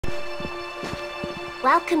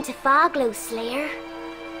Welcome to Farglow, Slayer.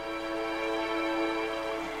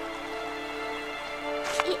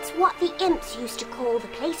 It's what the imps used to call the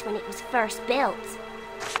place when it was first built.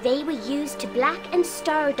 They were used to black and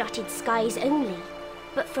star-dotted skies only,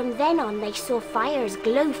 but from then on they saw fires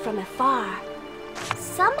glow from afar.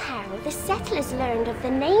 Somehow the settlers learned of the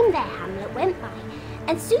name their hamlet went by,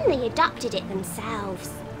 and soon they adopted it themselves.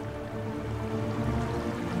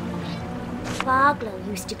 Farglow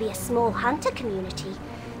used to be a small hunter community,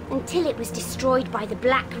 until it was destroyed by the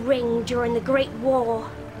Black Ring during the Great War.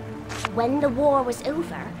 When the war was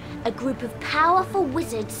over, a group of powerful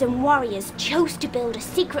wizards and warriors chose to build a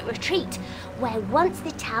secret retreat where once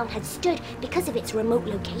the town had stood because of its remote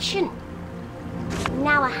location.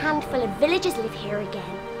 Now a handful of villagers live here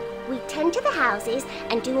again. We tend to the houses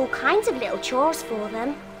and do all kinds of little chores for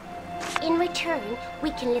them. In return,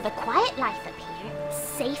 we can live a quiet life up here,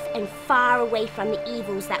 safe and far away from the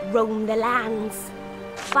evils that roam the lands.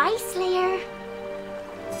 Bye, Slayer.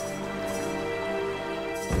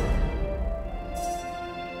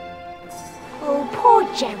 Oh, poor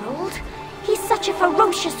Gerald. He's such a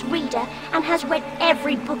ferocious reader and has read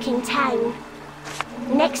every book in town.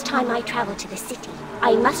 Next time I travel to the city,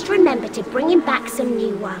 I must remember to bring him back some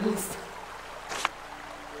new ones.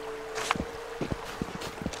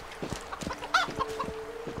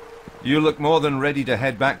 You look more than ready to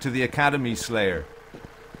head back to the Academy, Slayer.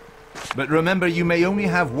 But remember, you may only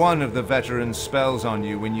have one of the veteran spells on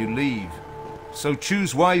you when you leave, so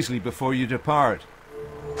choose wisely before you depart.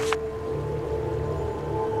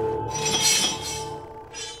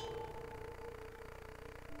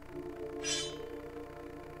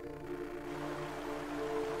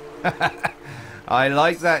 I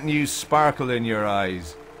like that new sparkle in your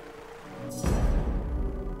eyes.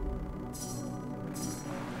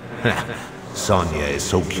 Sonia is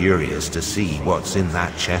so curious to see what's in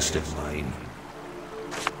that chest of mine.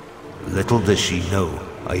 Little does she know,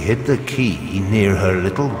 I hid the key near her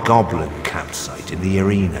little goblin campsite in the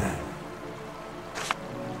arena.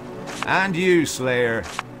 And you, Slayer.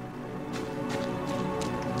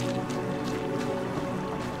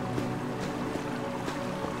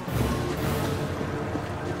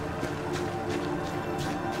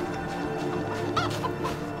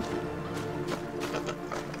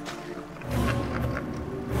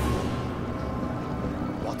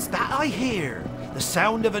 I hear the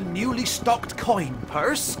sound of a newly stocked coin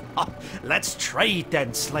purse. Let's trade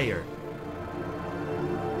then, Slayer.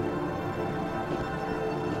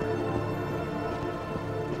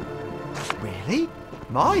 Really?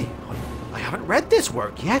 I haven't read this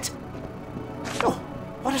work yet. Oh,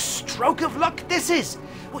 what a stroke of luck this is.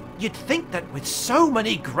 Well, you'd think that with so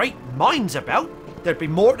many great minds about, there'd be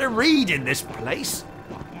more to read in this place.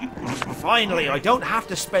 Finally, I don't have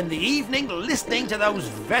to spend the evening listening to those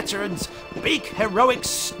veterans' big heroic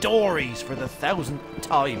stories for the 1000th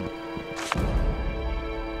time.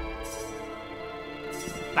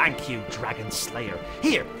 Thank you, Dragon Slayer.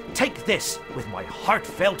 Here, take this with my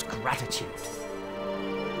heartfelt gratitude.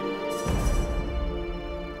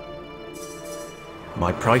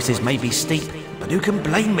 My prices may be steep, but who can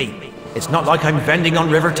blame me? It's not like I'm vending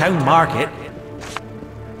on Rivertown Market.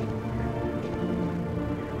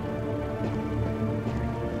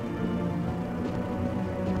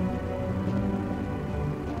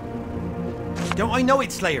 Don't I know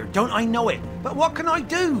it, Slayer? Don't I know it? But what can I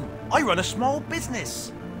do? I run a small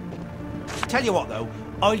business. Tell you what, though,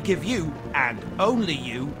 I'll give you, and only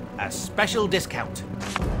you, a special discount.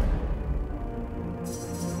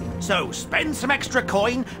 So spend some extra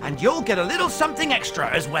coin, and you'll get a little something extra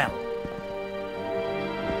as well.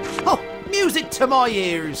 Oh, music to my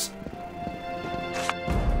ears!